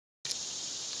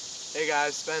Hey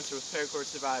guys, Spencer with Paracord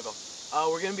Survival.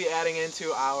 We're going to be adding into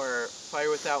our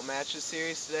Fire Without Matches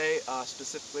series today,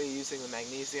 specifically using the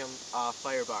Magnesium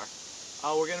fire bar.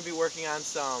 We're going to be working on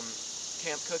some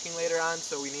camp cooking later on,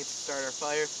 so we need to start our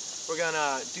fire. We're going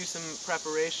to do some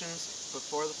preparations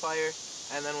before the fire,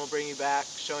 and then we'll bring you back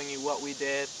showing you what we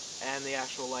did and the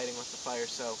actual lighting with the fire,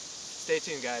 so stay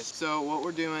tuned guys. So what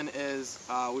we're doing is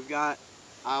we've got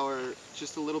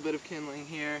just a little bit of kindling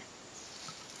here.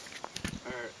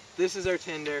 This is our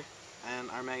tinder,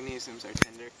 and our magnesium's our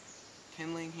tinder.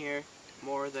 Kindling here,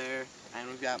 more there, and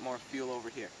we've got more fuel over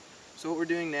here. So what we're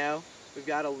doing now, we've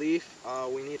got a leaf.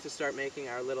 We need to start making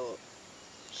our little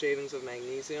shavings of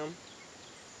magnesium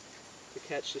to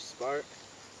catch the spark.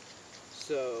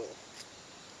 So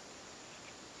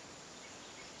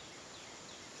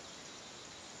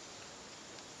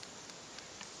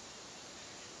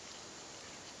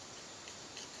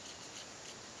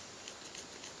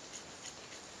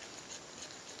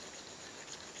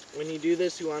when you do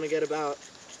this, you want to get about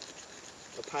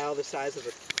a pile the size of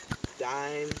a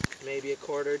dime, maybe a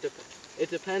quarter. It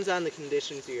depends on the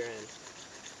conditions you're in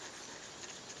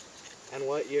and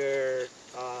what your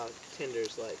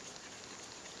tinder's like.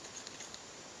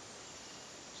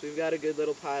 So we've got a good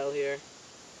little pile here.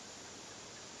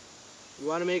 You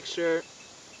want to make sure,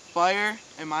 fire,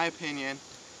 in my opinion,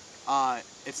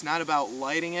 it's not about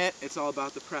lighting it, it's all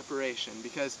about the preparation,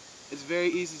 because it's very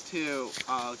easy to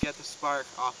get the spark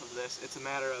off of this. It's a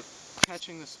matter of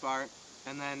catching the spark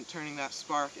and then turning that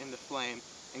spark into flame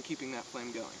and keeping that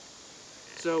flame going.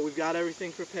 So we've got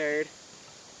everything prepared.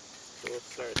 So let's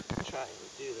start trying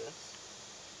to do this.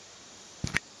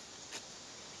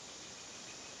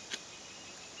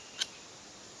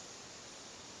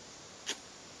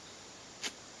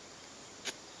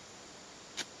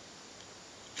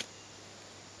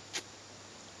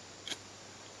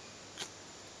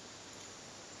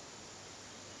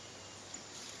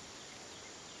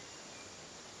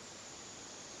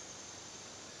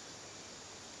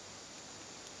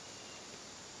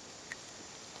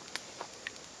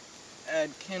 Add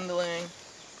kindling.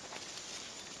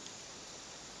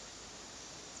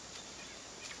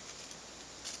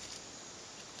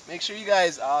 Make sure you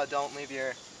guys don't leave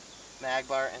your mag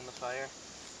bar in the fire.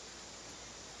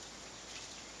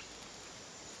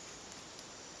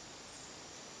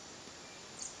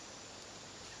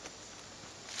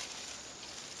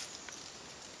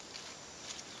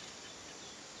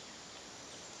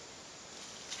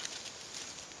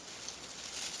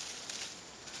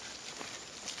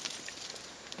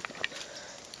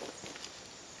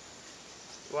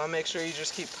 You want to make sure you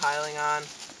just keep piling on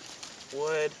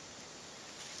wood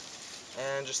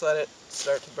and just let it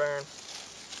start to burn.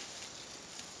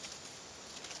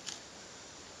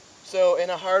 So in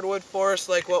a hardwood forest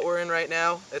like what we're in right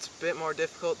now, it's a bit more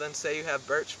difficult than say you have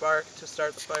birch bark to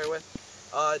start the fire with.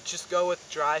 Just go with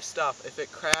dry stuff. If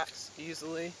it cracks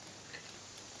easily,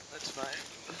 that's fine.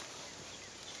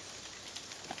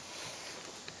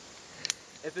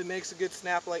 If it makes a good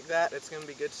snap like that, it's going to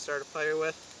be good to start a fire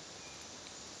with.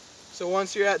 So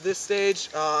once you're at this stage,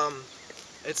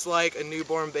 it's like a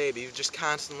newborn baby. You've just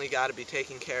constantly got to be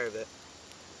taking care of it.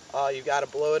 You've got to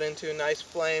blow it into a nice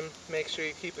flame. Make sure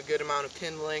you keep a good amount of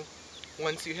kindling.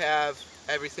 Once you have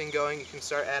everything going, you can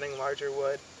start adding larger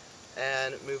wood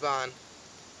and move on.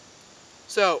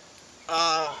 So,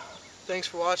 thanks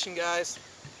for watching, guys.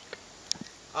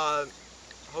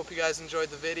 Hope you guys enjoyed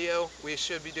the video. We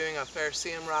should be doing a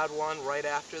Ferrocerium rod one right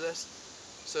after this.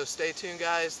 So stay tuned,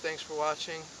 guys. Thanks for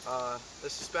watching.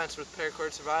 This is Spencer with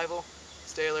Paracord Survival.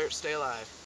 Stay alert, stay alive.